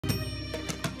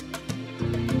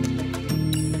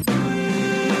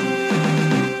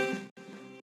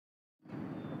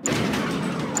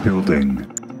Building.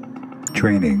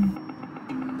 Training.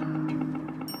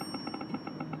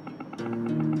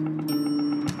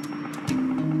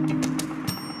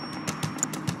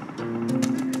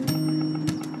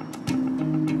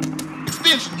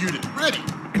 Expansion unit ready.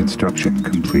 Construction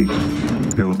complete.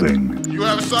 Building. You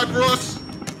have a side for us?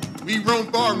 We roam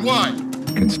far and wide.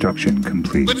 Construction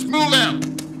complete. Let's move out.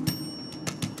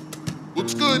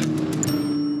 Looks good.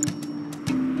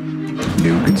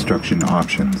 New construction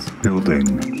options. Building.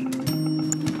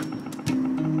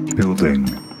 Building.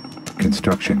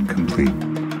 Construction complete.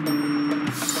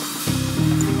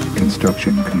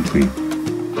 Construction complete.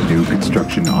 New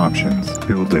construction options.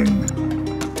 Building.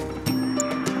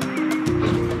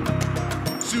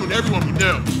 Soon everyone will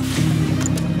know.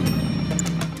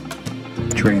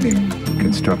 Training.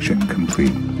 Construction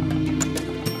complete.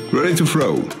 Ready to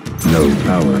throw. No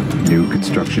power. New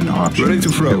construction options. Ready to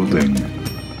throw. Building.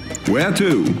 Where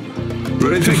to?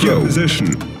 Ready to Take throw. your Position.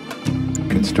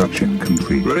 Construction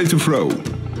complete. Ready to throw.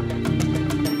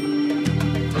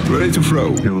 Ready to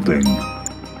throw. Building.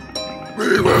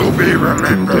 We will be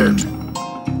remembered.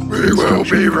 Building. We will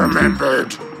be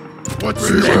remembered. What's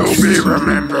we will be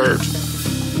remembered.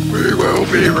 We will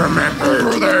be remembered.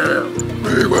 Over there.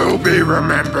 We will be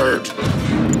remembered.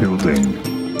 Building.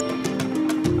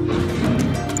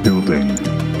 Building.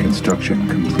 Construction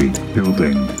complete.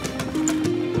 Building.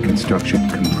 Construction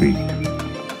complete.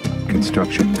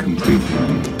 Construction complete.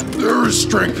 There is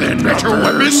strength in better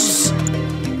weapons.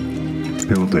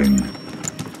 Building.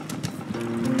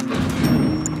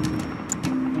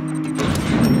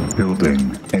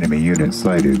 Building. Enemy unit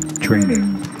sighted. Training.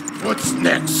 What's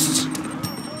next?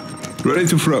 Ready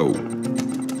to throw.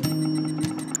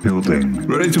 Building.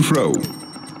 Ready to throw.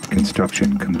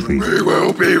 Construction complete. We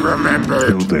will be remembered.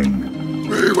 Building.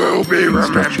 We will be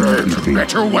Construction remembered. complete.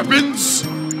 Better weapons.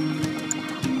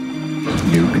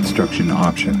 New construction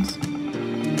options.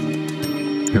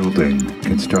 Building.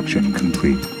 Construction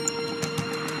complete.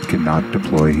 Cannot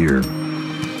deploy here. To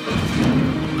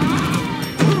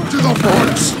the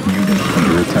front. Unit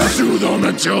under attack. Pursue them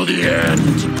until the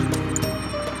end.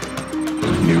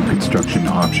 New construction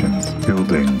options.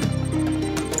 Building.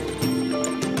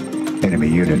 Enemy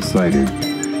unit sighted.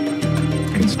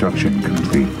 Construction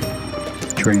complete.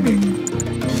 Training.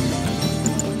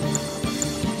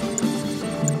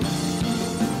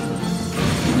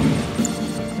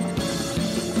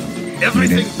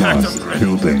 Everything Unit packed lost. up ready.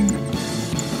 Building.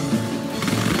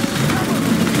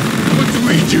 What do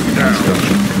we do now?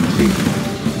 Construction complete.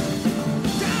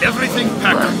 Everything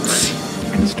packed up ready.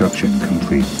 Construction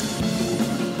complete.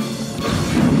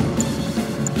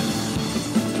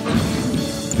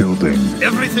 Building.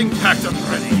 Everything packed up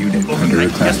ready. Unit under Overnight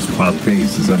attack. test Our run.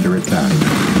 base is under attack.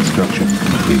 Construction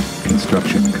complete.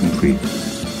 Construction complete.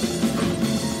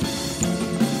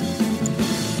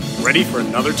 Ready for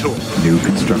another tour. New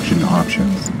construction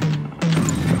options.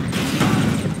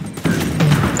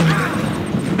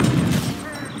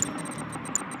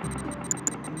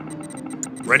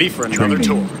 Ready for another Training.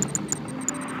 tour.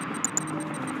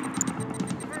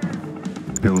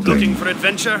 Building. Looking for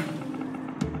adventure?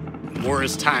 War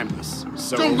is timeless.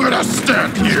 So don't let us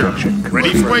stand here. Construction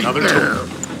Ready complete. for another tour.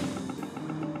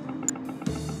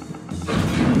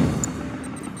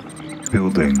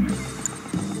 Building.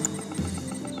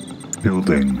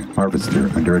 Building. Harvester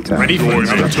under attack. Ready for another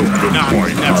Construction tour. complete. Nice. Our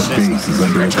That's it. base is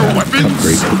under Better attack. weapons.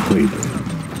 Upgrade complete.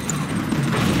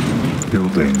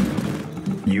 Building.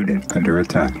 Unit under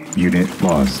attack. Unit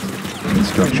lost.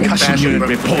 Construction Concussion complete. unit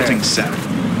reporting, sir.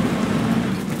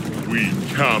 We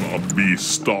cannot be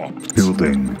stopped.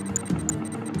 Building.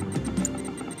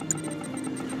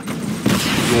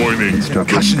 Joining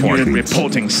Construction complete.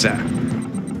 sir.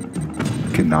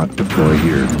 Cannot deploy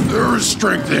here. There is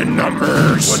strength in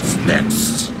numbers. What's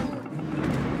next?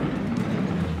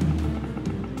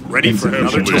 Ready for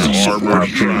another Insufficient tour. position. Our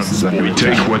base is under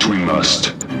attack. what we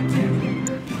must.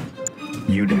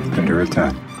 Unit under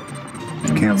attack.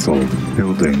 Cancelled.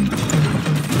 Building.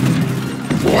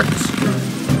 What?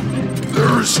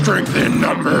 There is strength in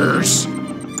numbers.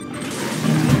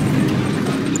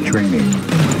 Training.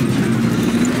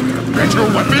 Better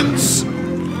weapons.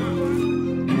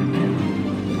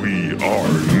 We are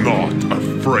not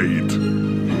afraid.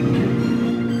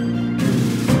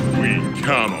 We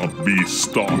cannot be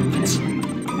stopped.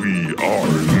 We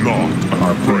are not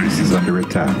Our base is afraid. under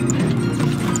attack.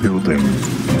 Building.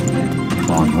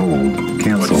 On hold.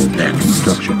 Cancelled. What's next?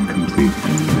 Construction complete.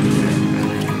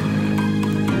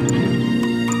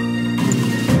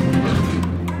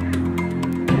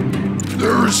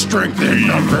 There is strength in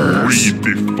numbers.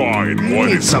 Redefine what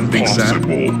is something, sir.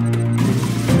 possible.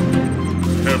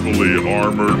 Heavily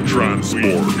armored transport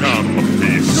cannot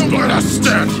be Don't let us stopped.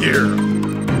 stand here.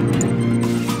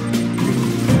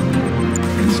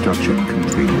 Construction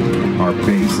complete. Our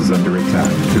base is under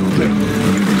attack. Building.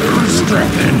 Unit There is under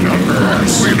strength attack. in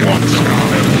numbers. We want some.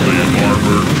 Heavily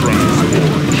armored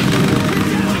transport.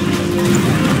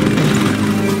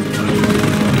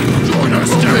 Join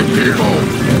us, dead people.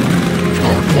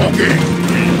 Start walking.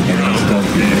 Enemy stealth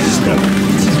unit discovered.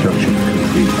 Construction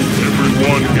complete.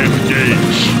 Everyone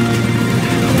engage.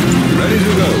 Ready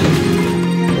to go.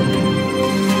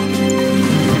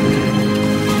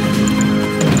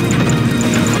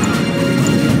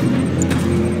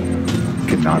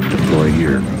 Cannot deploy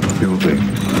here. Building.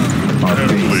 Our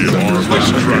base Heavily is under armored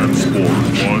attack. transport.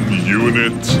 One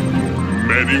unit,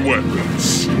 many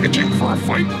weapons. Itching for a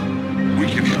fight? We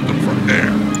can hit them from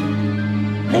there.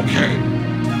 Okay.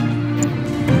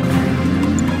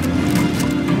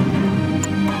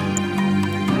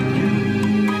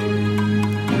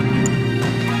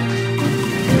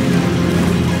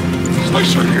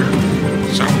 Slicer here.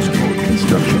 Sounds good.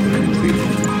 Construction complete.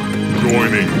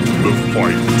 Joining the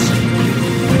fight.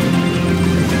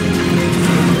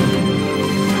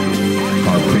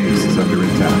 Our base is under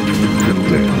attack.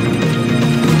 Building.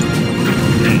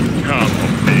 We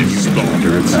cannot be stopped.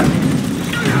 Under attack.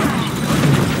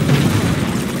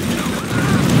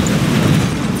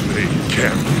 They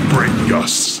can't break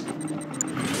us.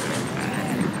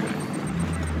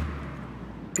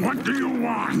 What do you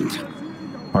want?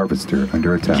 Harvester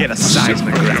under attack. Get a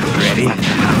seismograph ready.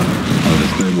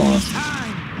 Harvester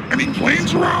lost. Any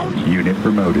planes around? Unit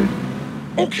promoted.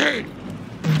 Okay.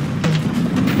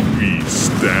 We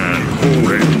stand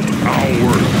ready.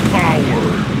 Our power.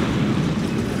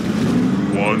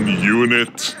 One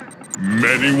unit,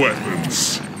 many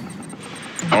weapons.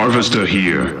 Harvester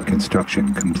here.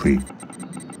 Construction complete.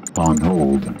 On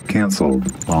hold.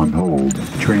 Cancelled. On hold.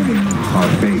 Training.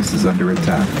 Our base is under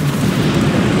attack.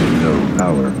 No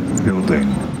power.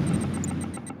 Building.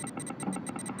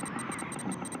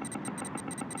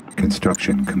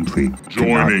 Construction complete.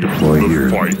 Joining Cannot deploy the here.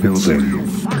 fight. Building.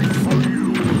 Fight for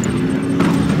you.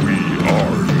 We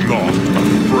are not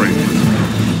afraid.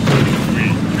 We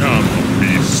cannot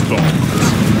be stopped.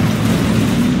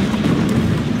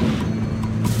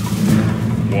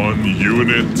 One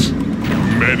unit,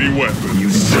 many weapons.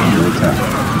 Unit under attack.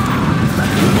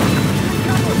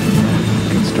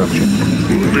 Construction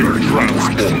complete. Big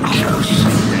transport.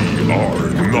 We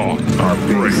are not Our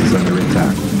base is afraid. under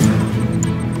attack.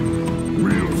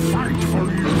 We'll fight for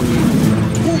you.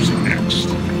 Who's next?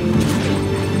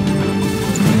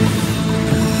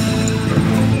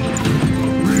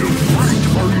 We'll fight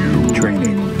for you.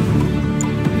 Training.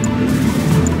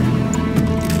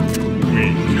 We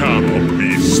cannot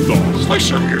be stopped.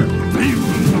 Slicer here. They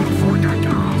will not forget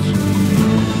us.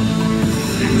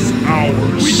 It's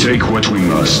ours. We take what we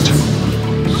must.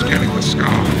 Scanning the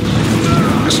sky.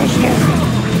 Missiles loaded.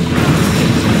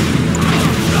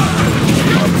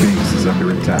 Our base is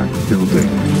under attack. Building.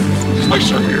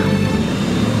 Slicer here.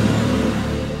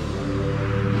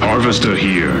 Harvester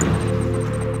here.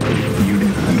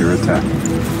 Unit under attack.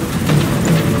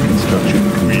 Construction We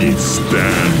complete.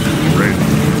 stand ready.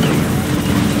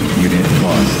 Unit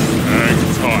lost. Hang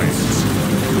tight.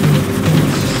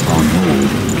 On hold.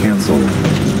 Cancel.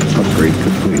 Upgrade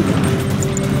complete.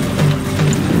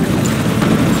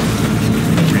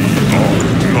 We are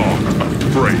not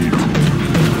afraid.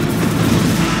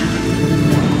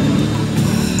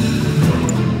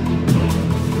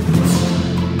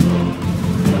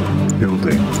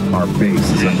 Building. Our base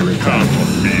is We under attack.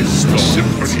 cannot be stopped.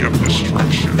 Symphony of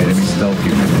destruction. Enemy stealth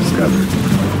unit discovered.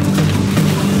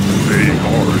 They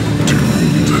are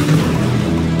doomed.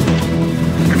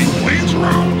 Any planes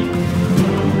around?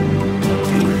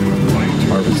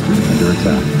 Harvester under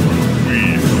attack. We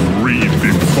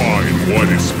redefine what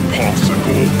is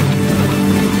possible.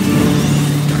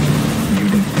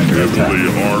 Unit under Heavily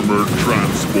attack. armored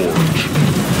transport.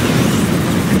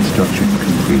 Construction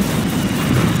complete.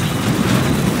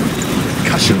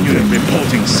 Custom unit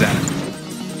reporting, sir.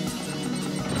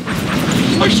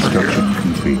 Slicer here. Construction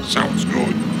complete. Sounds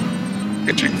good.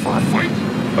 Itching for a fight?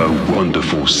 A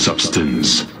wonderful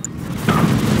substance.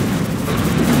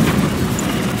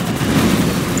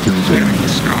 Building. Scanning the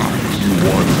skies.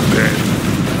 One dead.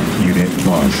 Unit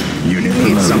lost. Unit Need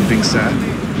promoted. something, sir?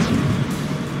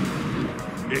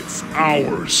 It's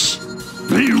ours.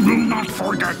 They will not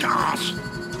forget us.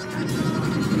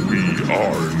 We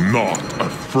are not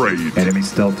afraid. Enemy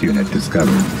stealth unit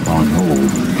discovered. On hold.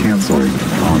 Canceled.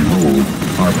 On hold.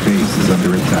 Our base is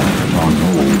under attack. On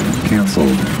hold.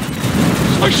 Canceled.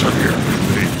 Slicer here.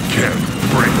 They can't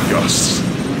break us.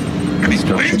 Any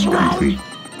Construction planes around? complete.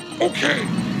 Okay,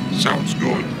 sounds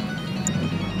good.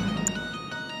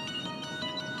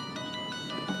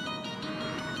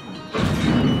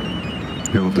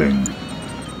 Building.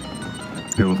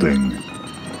 Building.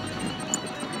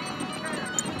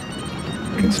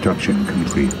 Construction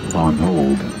complete. On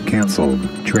hold. Cancelled.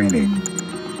 Training.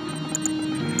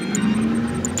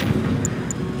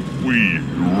 We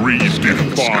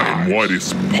redefine what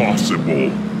is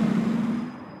possible.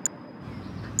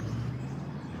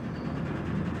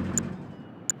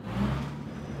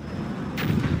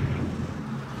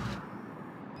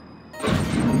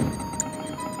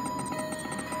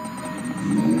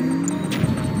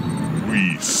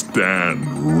 We stand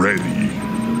ready.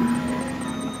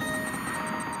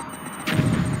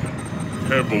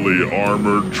 Heavily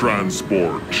armored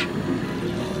transport.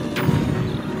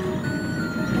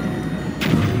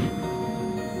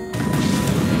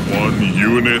 One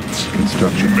unit,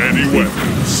 Construction many complete.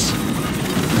 weapons.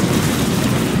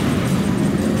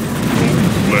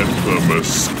 Don't let them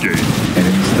escape.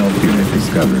 Enemy stealth unit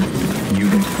discovered.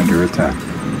 Unit under attack.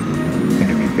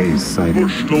 Enemy base sighted.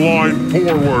 Push the line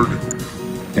forward.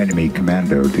 Enemy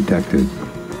commando detected.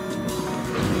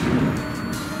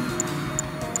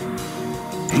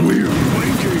 We're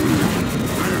waiting.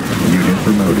 Unit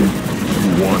promoted.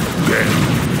 One dead.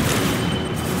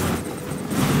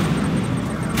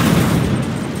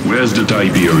 Where's the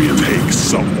tiberium? Take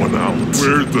someone out.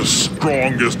 We're the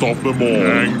strongest of them all.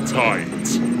 Hang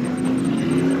tight.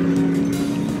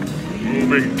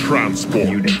 Moving transport.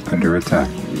 Unit under attack.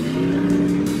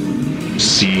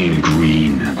 Seeing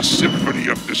green. A symphony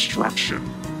of destruction.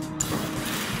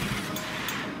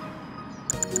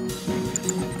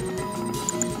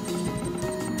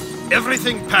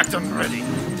 Everything packed and ready.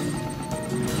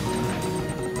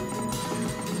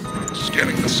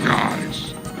 Scanning the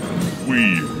skies.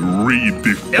 We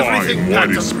redefine Everything what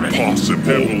packed is and ready. possible.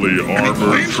 Heavily armored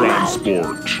planes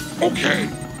transport. Okay.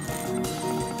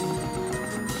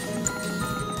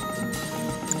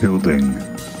 Building.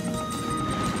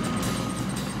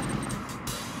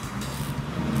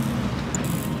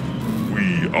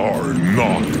 We are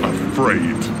not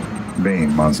afraid.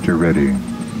 Vein monster ready.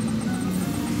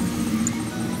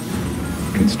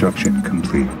 Construction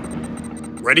complete.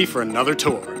 Ready for another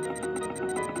tour.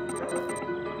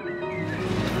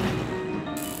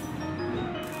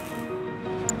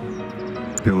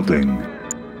 Building.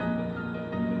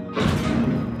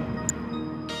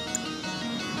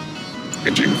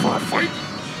 Itching for a fight?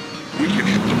 We can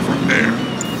hit them from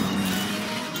there.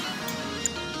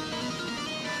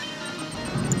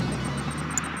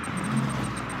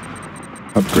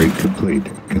 Upgrade complete.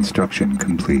 Construction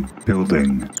complete.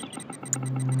 Building.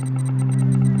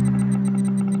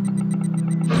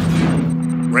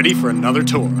 Ready for another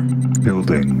tour.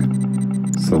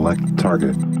 Building. Select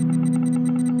target.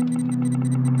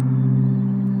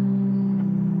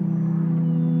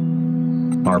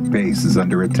 Our base is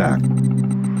under attack.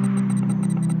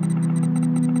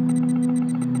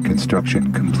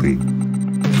 Construction complete.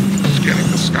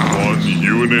 Scanning the skies. One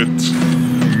unit,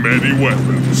 many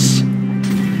weapons.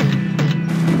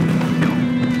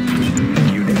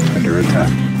 Unit under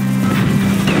attack.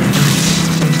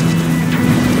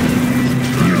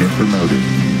 Unit promoted.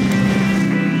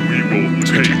 We will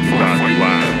take that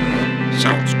land.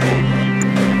 Sounds good.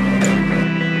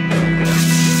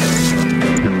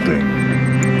 Building.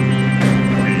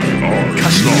 We are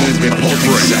Custom unit not reporting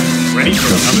afraid. set. Ready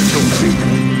for another Construction tour. complete.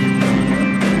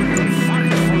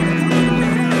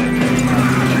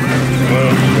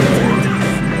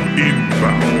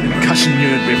 Inbound. Custom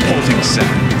unit reporting set.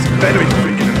 It's very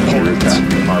freaking Under important.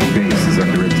 attack. Our base is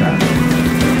under attack.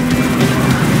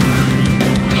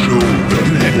 Show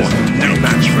them what. No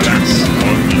match for us.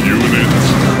 One unit,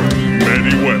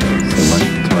 many weapons.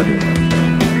 Select target.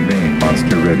 Vein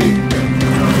monster ready.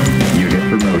 Unit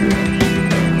promoted.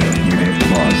 Unit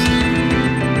lost.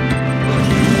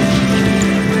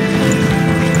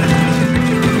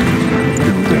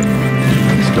 Building.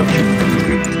 Construction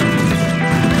complete.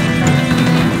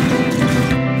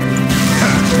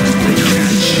 They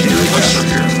can't shield us.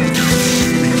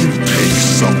 We can take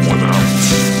someone out.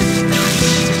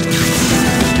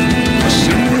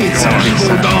 It's already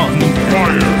hold on.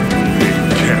 Fire. They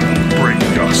can't break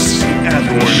us.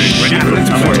 Joining Ready for the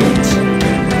another fight. tour.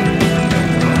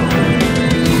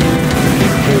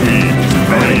 We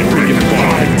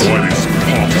redefine what is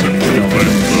possible. Let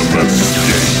them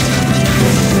escape.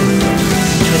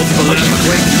 Multiple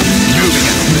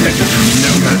moving at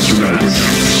no match for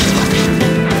us.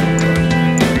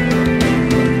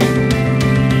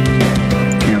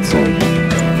 Cancelled.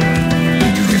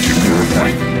 Unit under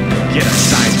attack. Get a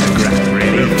seismograph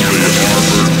ready. Heavily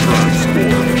armored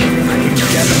transport. I can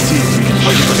guarantee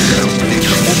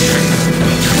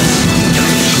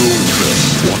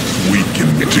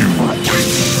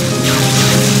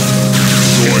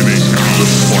The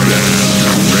fight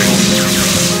is ready.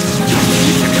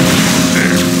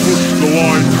 Push the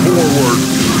line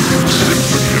forward.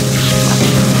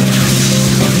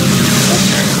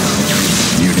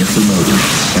 Unit promoted.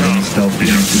 Enemy stealth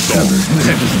unit discovered.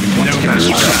 Ready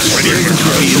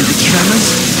for the tremors?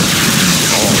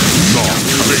 Not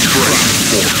a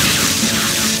transport.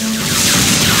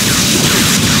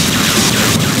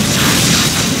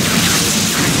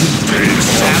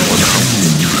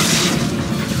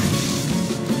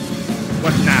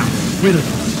 What now? We'll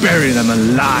bury them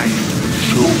alive.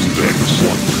 Show them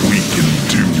what we can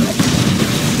do.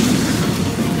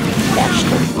 Watch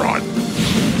them run.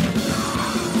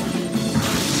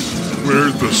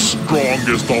 We're the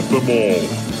strongest of them all.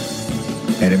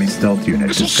 Enemy stealth unit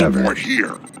Missile discovered. support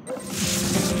here.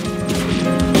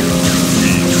 We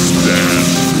stand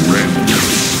ready.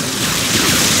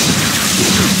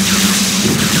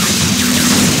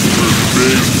 They're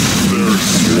big, they're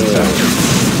small.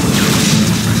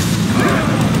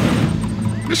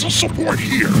 Missile support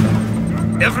here.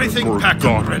 Everything packed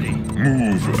and ready.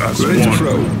 Move as Ready to one.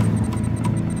 throw.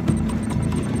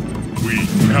 We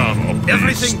cannot be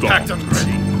Everything packed stopped. and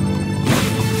ready.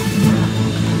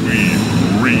 We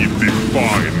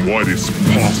redefine what is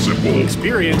possible.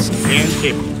 Experienced and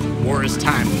capable. War is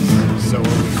timeless. So are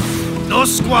we. No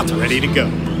squatter. Ready to go.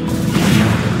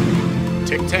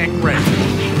 Tic Tac ready.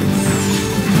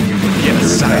 Get a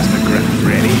seismograph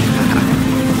ready.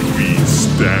 We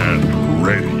stand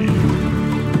ready.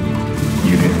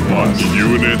 Unit lost.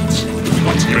 Unit,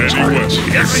 many weapons.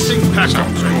 Everything packed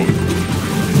and ready.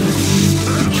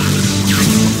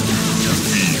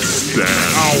 We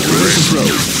stand Ready to ready. throw.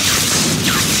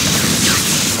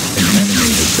 An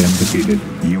enemy has been defeated.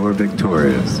 You are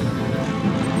victorious.